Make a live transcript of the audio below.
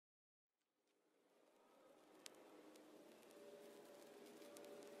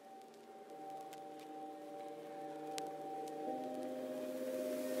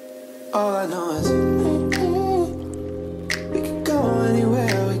All I know is we could go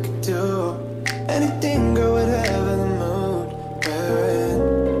anywhere, we could do anything, girl, whatever the mood we're in.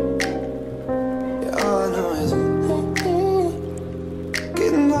 Yeah, all I know is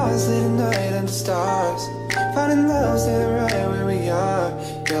getting lost late at night under stars, finding love, stay right where we are.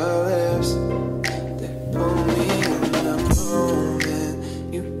 Your lips, they pull me in the moment.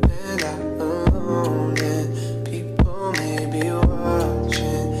 You've been out alone, and people may be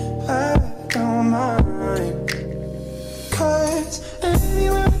watching. I don't mind, 'cause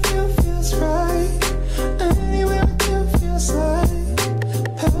anywhere with you feels right. Anywhere with you feels like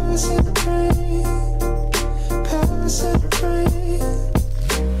Paris in the rain, Paris in the rain.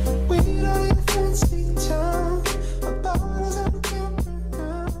 We don't even fancy town. Our bottles and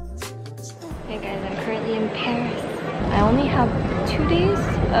campgrounds. Hey guys, I'm currently in Paris. I only have 2 days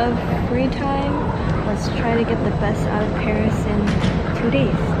of free time. Let's try to get the best out of Paris in 2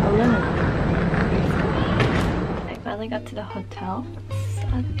 days alone. I finally got to the hotel.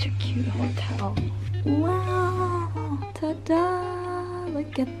 Such a cute hotel. Wow! Ta-da!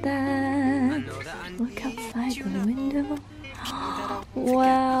 Look at that! Look outside the window.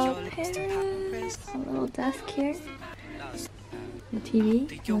 Wow, Paris! A little desk here. The TV.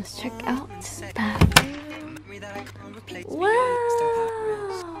 Let's check out the bathroom. Wow!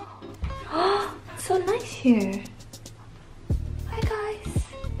 So nice here. Hi guys.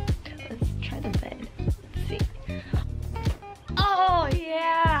 Let's try the bed. Let's see. Oh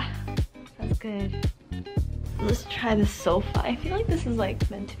yeah! That's good. Let's try the sofa. I feel like this is like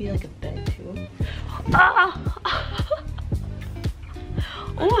meant to be like a bed too. Ah!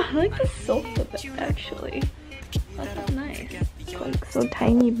 Oh, I like the sofa bed actually. That's nice. It's like so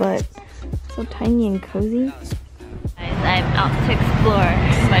tiny, but so tiny and cozy. Guys, I'm out to explore.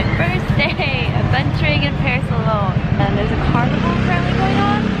 It's my first day adventuring in Paris alone. And there's a carnival currently going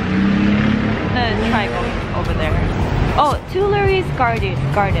on. I'm gonna try going over there. Oh, Tuileries Garden.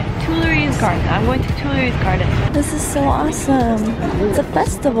 Tuileries Garden. I'm going to Tuileries Garden. This is so awesome. It's a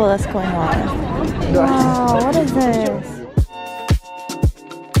festival that's going on. Wow, what is this?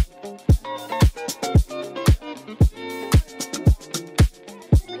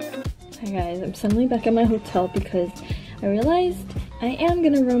 Hi guys, I'm suddenly back at my hotel because I realized I am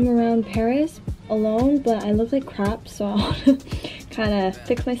gonna roam around Paris alone, but I look like crap, so I want to kind of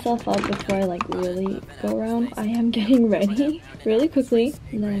fix myself up before I like really go around. I am getting ready really quickly,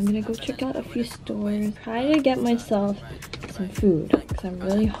 and then I'm gonna go check out a few stores, try to get myself some food because I'm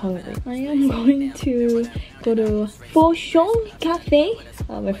really hungry. I am going to go to Hyesung Cafe.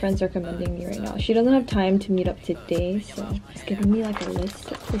 My friend's recommending me right now. She doesn't have time to meet up today, so she's giving me like a list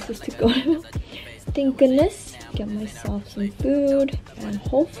of places to go to. Thank goodness. Get myself some food and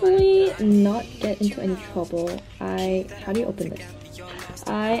hopefully not get into any trouble. How do you open this?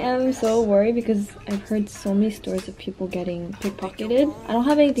 I am so worried because I've heard so many stories of people getting pickpocketed. I don't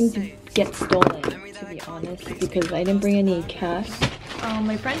have anything to get stolen, to be honest, because I didn't bring any cash.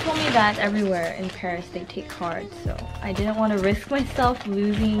 My friend told me that everywhere in Paris they take cards, so I didn't want to risk myself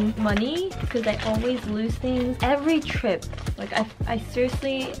losing money because I always lose things every trip. Like I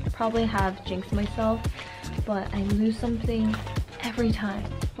seriously probably have jinxed myself, but I lose something every time.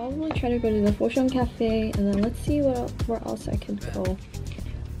 Probably try to go to the Hyesung Cafe and then let's see where else I could go.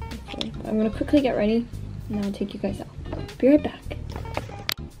 Okay, I'm gonna quickly get ready and I'll take you guys out. Be right back.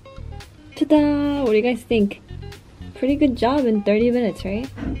 Ta-da! What do you guys think? Pretty good job in 30 minutes, right?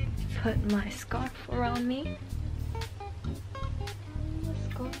 Put my scarf around me. Let's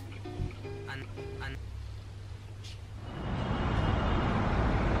go.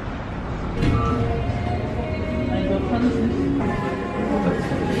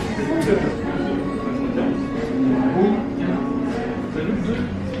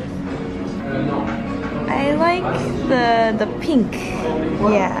 I like the pink.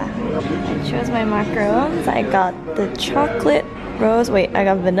 Yeah. I chose my macarons. I got the chocolate rose. Wait, I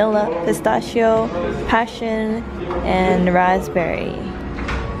got vanilla, pistachio, passion, and raspberry.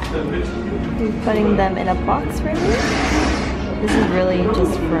 I'm putting them in a box for me. This is really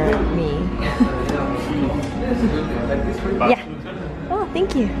just for me. Yeah. Oh,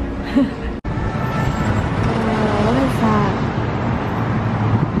 thank you. What is that?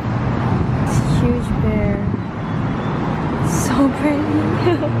 It's a huge bear. So pretty.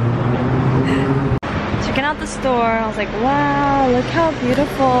 Checking out the store, I was like, wow, look how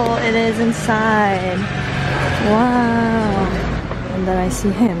beautiful it is inside. Wow. And then I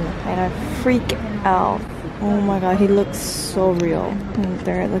see him and I freak out. Oh my god, he looks so real. And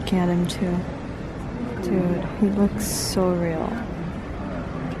they're looking at him too. Dude, he looks so real.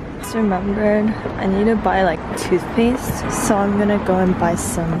 just remembered I need to buy like toothpaste, so I'm gonna go and buy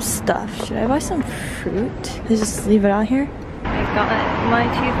some stuff. Should I buy some fruit? I just leave it out here? I got my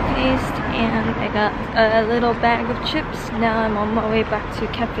toothpaste and I got a little bag of chips. Now I'm on my way back to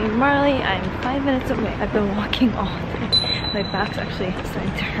Cafe Marley. I'm 5 minutes away. I've been walking all day. My back's actually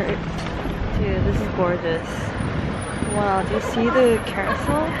starting to hurt. Dude, this is gorgeous. Wow, do you see the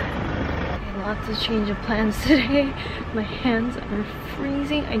carousel? Lots of change of plans today. My hands are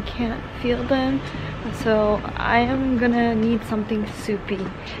freezing. I can't feel them. So I am gonna need something soupy.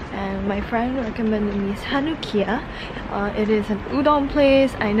 And my friend recommended me Sanukia. It is an udon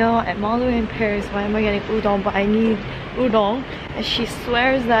place. I know I'm all the way in Paris. Why am I getting udon? But I need udon. And she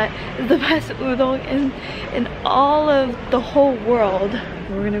swears that it's the best udon in all of the whole world.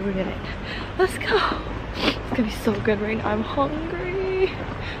 We're gonna go get it. Let's go. It's gonna be so good right now. I'm hungry.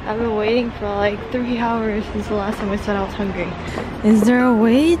 I've been waiting for like 3 hours since the last time I said I was hungry. Is there a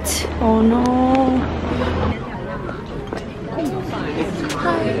wait? Oh no.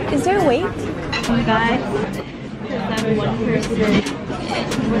 Hi, is there a wait? Oh guys, because I'm one person, it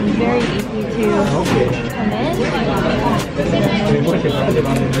was very easy to come in. I'm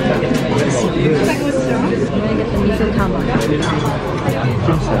gonna get the miso tama.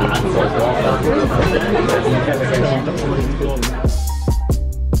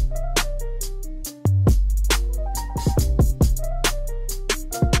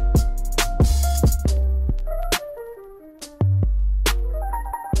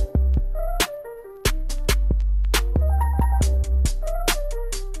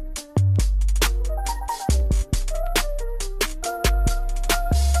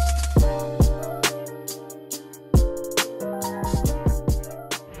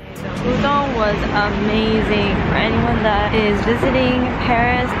 Udon was amazing. For anyone that is visiting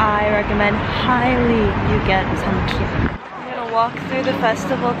Paris, I recommend highly you get some here. I'm gonna walk through the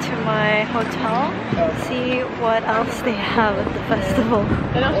festival to my hotel, see what else they have at the festival.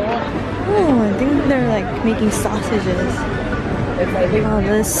 Oh, I think they're like making sausages. Oh,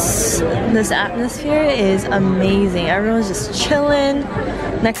 this atmosphere is amazing. Everyone's just chilling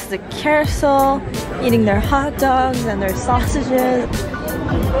next to the carousel, eating their hot dogs and their sausages.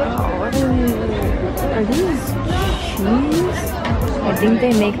 Are these cheese? I think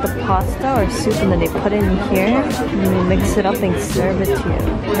they make the pasta or soup and then they put it in here and they mix it up and serve it to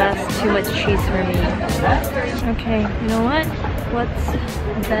you. That's too much cheese for me. Okay, you know what? What's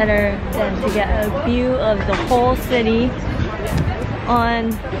better than to get a view of the whole city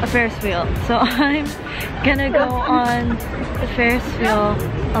on a Ferris wheel? So I'm gonna go on the Ferris wheel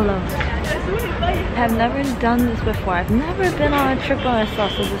alone. I've never done this before. I've never been on a trip by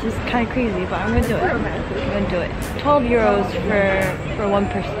myself, so this is kind of crazy, but I'm gonna do it. I'm gonna do it. 12 euros for one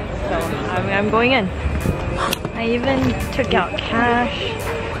person, so I'm going in. I even took out cash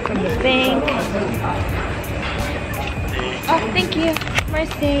from the bank. Oh, thank you.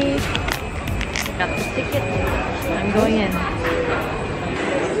 Mercy. Got the ticket. I'm going in.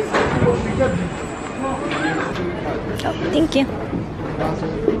 Oh, thank you.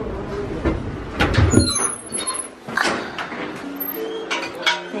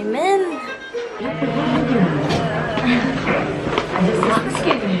 I'm in.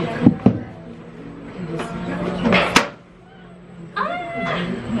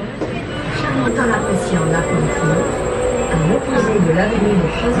 Dans l'appréciant l'apprenti, à l'opposé de l'avenue de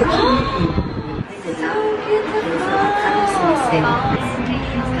Joséphine,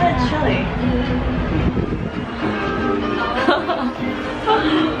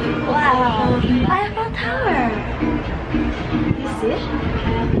 Wow, Eiffel Tower. You see it?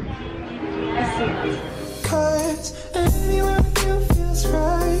 I see it. 'Cause anywhere with you feels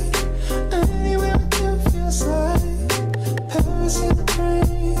right. Anywhere with you feels like Paris in the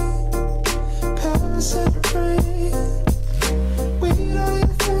rain. Paris in the rain. We don't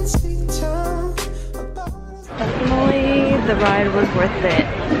even fancy town. Definitely the ride was worth it.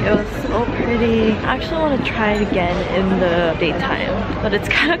 It was so pretty. I actually want to try it again in the daytime, but it's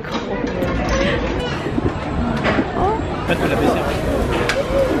kind of cold. Oh.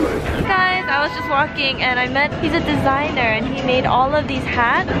 Guys, I was just walking and I met, he's a designer and he made all of these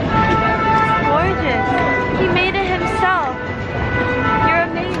hats. Gorgeous. He made it himself. You're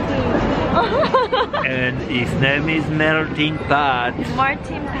amazing. And his name is Melting Pot.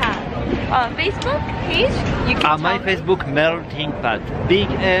 Martin Pat. Facebook page? You can My Facebook Melting Pot. Big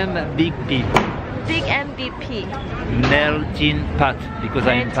M, big P. Big MVP. Melting Pot, because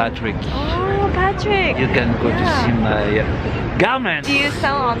I'm Patrick. Oh, Patrick. You can go to see my garments. Do you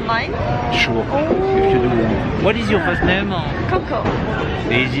sell online? Sure. Oh. If you do. What is your first name? Coco.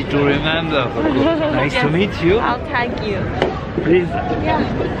 Easy to remember. Nice to Yes. meet you. I'll tag you. Please. Yeah,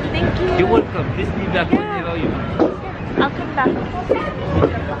 thank you. You're welcome. Please be back whenever you want. I'll come back.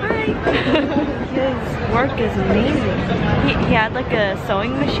 Bye. His work is amazing. He had like a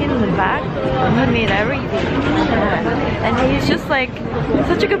sewing machine in the back. And he made everything. And he's just like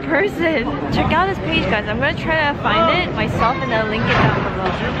such a good person. Check out his page, guys. I'm gonna try to find it myself and then link it down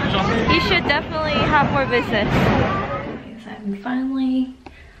below. He should definitely have more business. So I'm finally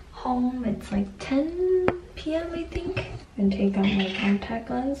home. It's like 10 p.m. I think. I'm gonna take out my contact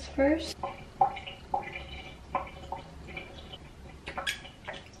lens first.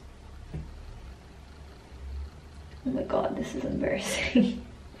 Oh my god, this is embarrassing.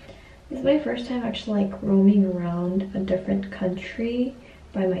 This is my first time actually like roaming around a different country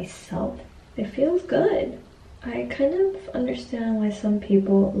by myself. It feels good. I kind of understand why some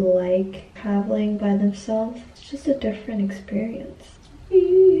people like traveling by themselves. It's just a different experience.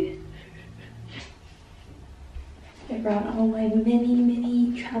 I brought all my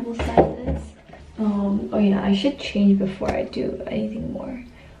mini travel sizes. Oh yeah, I should change before I do anything more.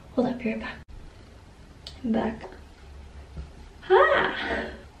 Hold up, be right back. I'm back. Ha!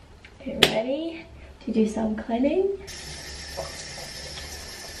 Okay, ready to do some cleaning?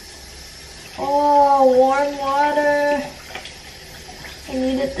 Oh, warm water. I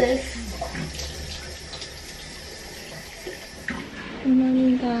needed this. Good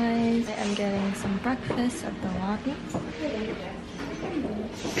morning, guys. I'm getting some breakfast at the lobby.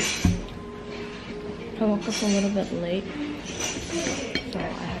 I woke up a little bit late, so I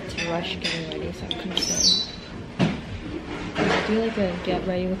had to rush getting ready so I couldn't film. I do like a get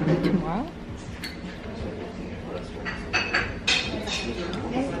ready with me tomorrow.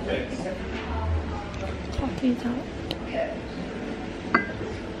 Coffee's out.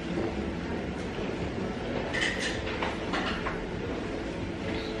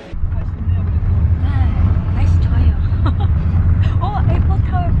 날씨 좋아요. Eiffel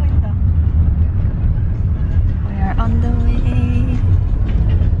Tower 보인다. We are on the way.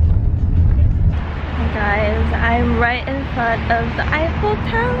 Hey guys, I'm right in front of the Eiffel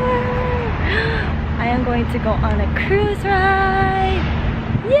Tower. I am going to go on a cruise ride.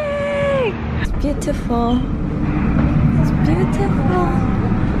 Yay! It's beautiful. It's beautiful.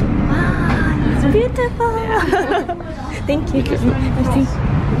 Wow, it's beautiful. Thank you.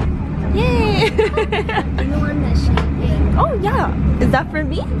 Yay! You want the champagne? Oh yeah. Is that for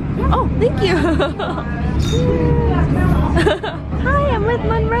me? Yeah. Oh, thank you. Hi, I'm with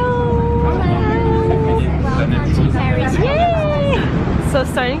Monroe. Welcome to Paris. Yay! So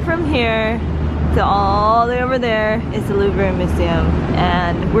starting from here to all the way over there is the Louvre Museum,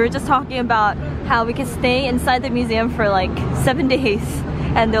 and we're just talking about how we can stay inside the museum for like 7 days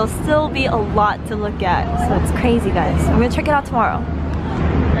and there'll still be a lot to look at. So it's crazy, guys. I'm gonna check it out tomorrow.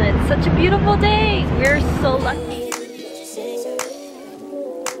 And it's such a beautiful day. We're so lucky.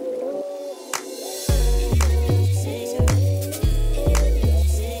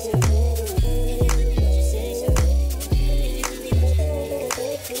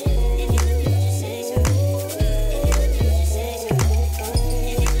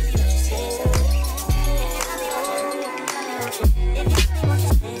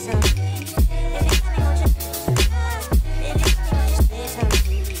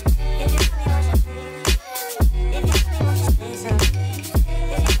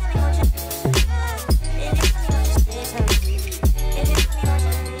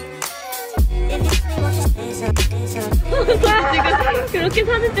 그렇게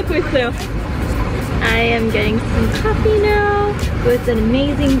사진 찍고 있어요. I am getting some coffee now with an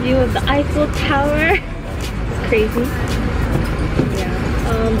amazing view of the Eiffel Tower. It's crazy. Yeah.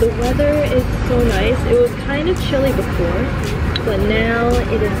 The weather is so nice. It was kind of chilly before, but now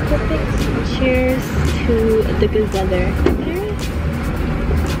it is perfect. Cheers to the good weather. Cheers.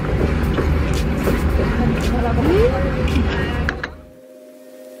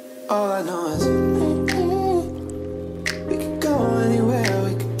 All I know is